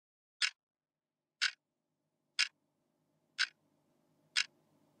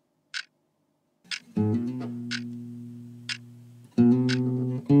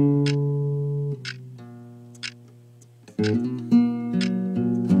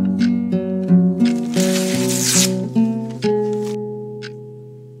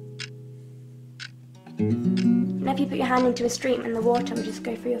ran into a stream and the water would just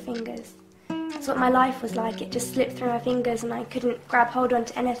go through your fingers. That's what my life was like. It just slipped through my fingers and I couldn't grab hold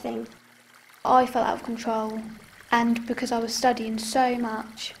onto anything. I felt out of control, and because I was studying so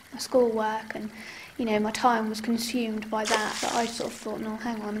much, my schoolwork and, you know, my time was consumed by that I sort of thought, no,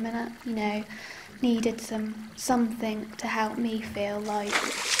 hang on a minute, you know, needed something to help me feel like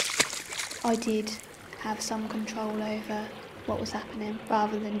I did have some control over what was happening,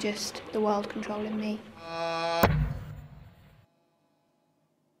 rather than just the world controlling me.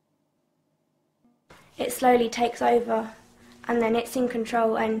 It slowly takes over and then it's in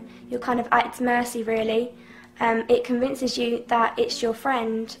control and you're kind of at its mercy, really. It convinces you that it's your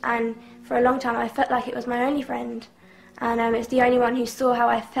friend, and for a long time I felt like it was my only friend, and it's the only one who saw how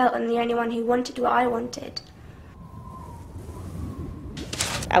I felt and the only one who wanted what I wanted.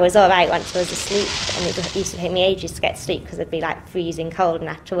 I was alright once I was asleep, and it used to take me ages to get to sleep because I'd be like freezing cold and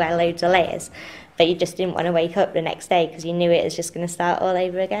had to wear loads of layers, but you just didn't want to wake up the next day because you knew it was just going to start all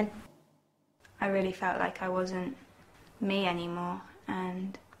over again. I really felt like I wasn't me anymore,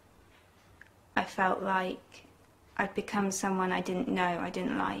 and I felt like I'd become someone I didn't know, I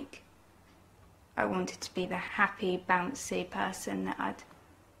didn't like. I wanted to be the happy, bouncy person that I'd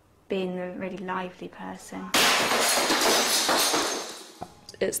been, the really lively person.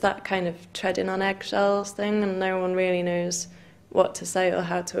 It's that kind of treading on eggshells thing, and no one really knows what to say or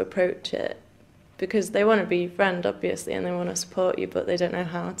how to approach it, because they want to be your friend, obviously, and they want to support you, but they don't know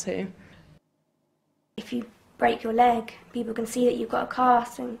how to. If you break your leg, people can see that you've got a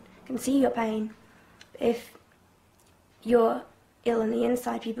cast and can see your pain. If you're ill on the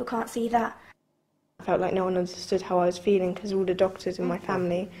inside, people can't see that. I felt like no one understood how I was feeling because all the doctors in my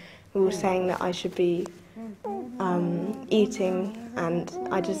family were all saying that I should be eating, and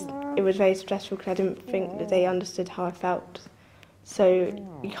it was very stressful because I didn't think that they understood how I felt. So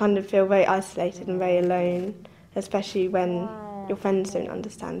you kind of feel very isolated and very alone, especially when your friends don't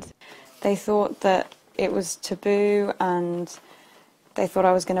understand. They thought that it was taboo, and they thought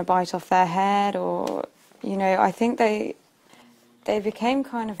I was going to bite off their head, or, you know, I think they became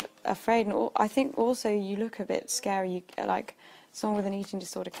kind of afraid. And I think also you look a bit scary. Like, someone with an eating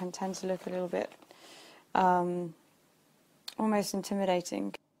disorder can tend to look a little bit almost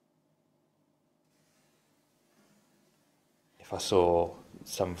intimidating. If I saw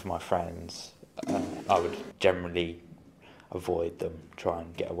some of my friends, I would generally avoid them, try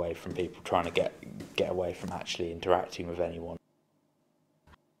and get away from people, trying to get away from actually interacting with anyone.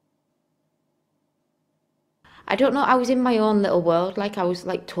 I don't know, I was in my own little world, like I was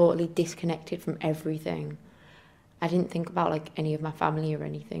like totally disconnected from everything. I didn't think about like any of my family or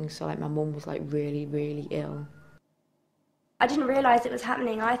anything, so like my mum was like really, really ill. I didn't realise it was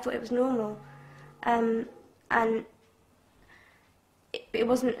happening. I thought it was normal, and it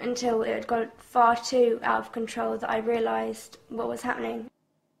wasn't until it had got far too out of control that I realised what was happening.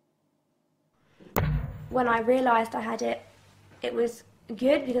 When I realised I had it, it was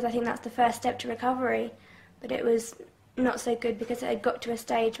good because I think that's the first step to recovery, but it was not so good because it had got to a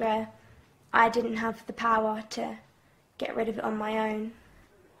stage where I didn't have the power to get rid of it on my own.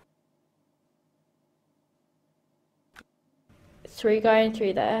 Through going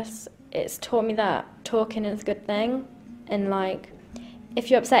through this, it's taught me that talking is a good thing, and like, if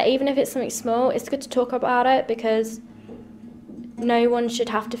you're upset, even if it's something small, it's good to talk about it, because no one should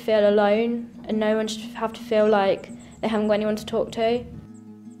have to feel alone, and no one should have to feel like they haven't got anyone to talk to.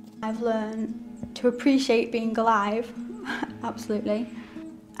 I've learned to appreciate being alive, absolutely.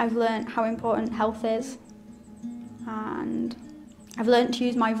 I've learned how important health is, and I've learned to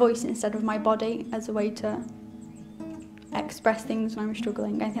use my voice instead of my body as a way to express things when I'm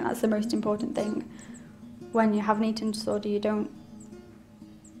struggling. I think that's the most important thing. When you have an eating disorder, you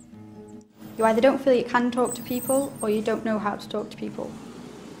either don't feel you can talk to people, or you don't know how to talk to people.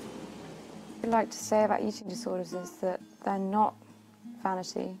 What I'd like to say about eating disorders is that they're not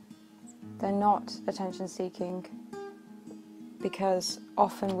vanity, they're not attention seeking, because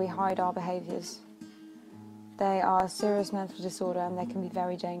often we hide our behaviours. They are a serious mental disorder and they can be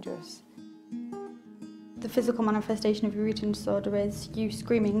very dangerous. The physical manifestation of your eating disorder is you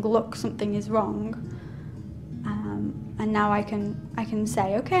screaming, look, something is wrong. And now I can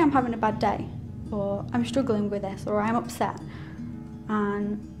say, okay, I'm having a bad day, or I'm struggling with this, or I'm upset.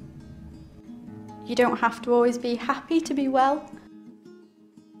 And you don't have to always be happy to be well.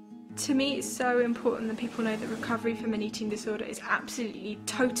 To me, it's so important that people know that recovery from an eating disorder is absolutely,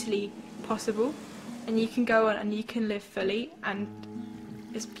 totally possible. And you can go on and you can live fully, and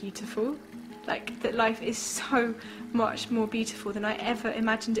it's beautiful. Like, that life is so much more beautiful than I ever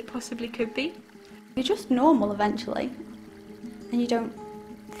imagined it possibly could be. You're just normal eventually, and you don't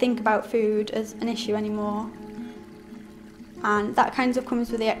think about food as an issue anymore. And that kind of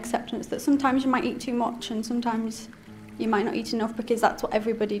comes with the acceptance that sometimes you might eat too much and sometimes you might not eat enough, because that's what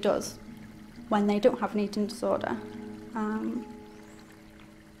everybody does when they don't have an eating disorder. And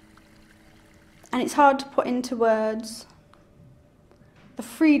it's hard to put into words the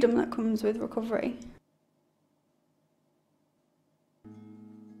freedom that comes with recovery.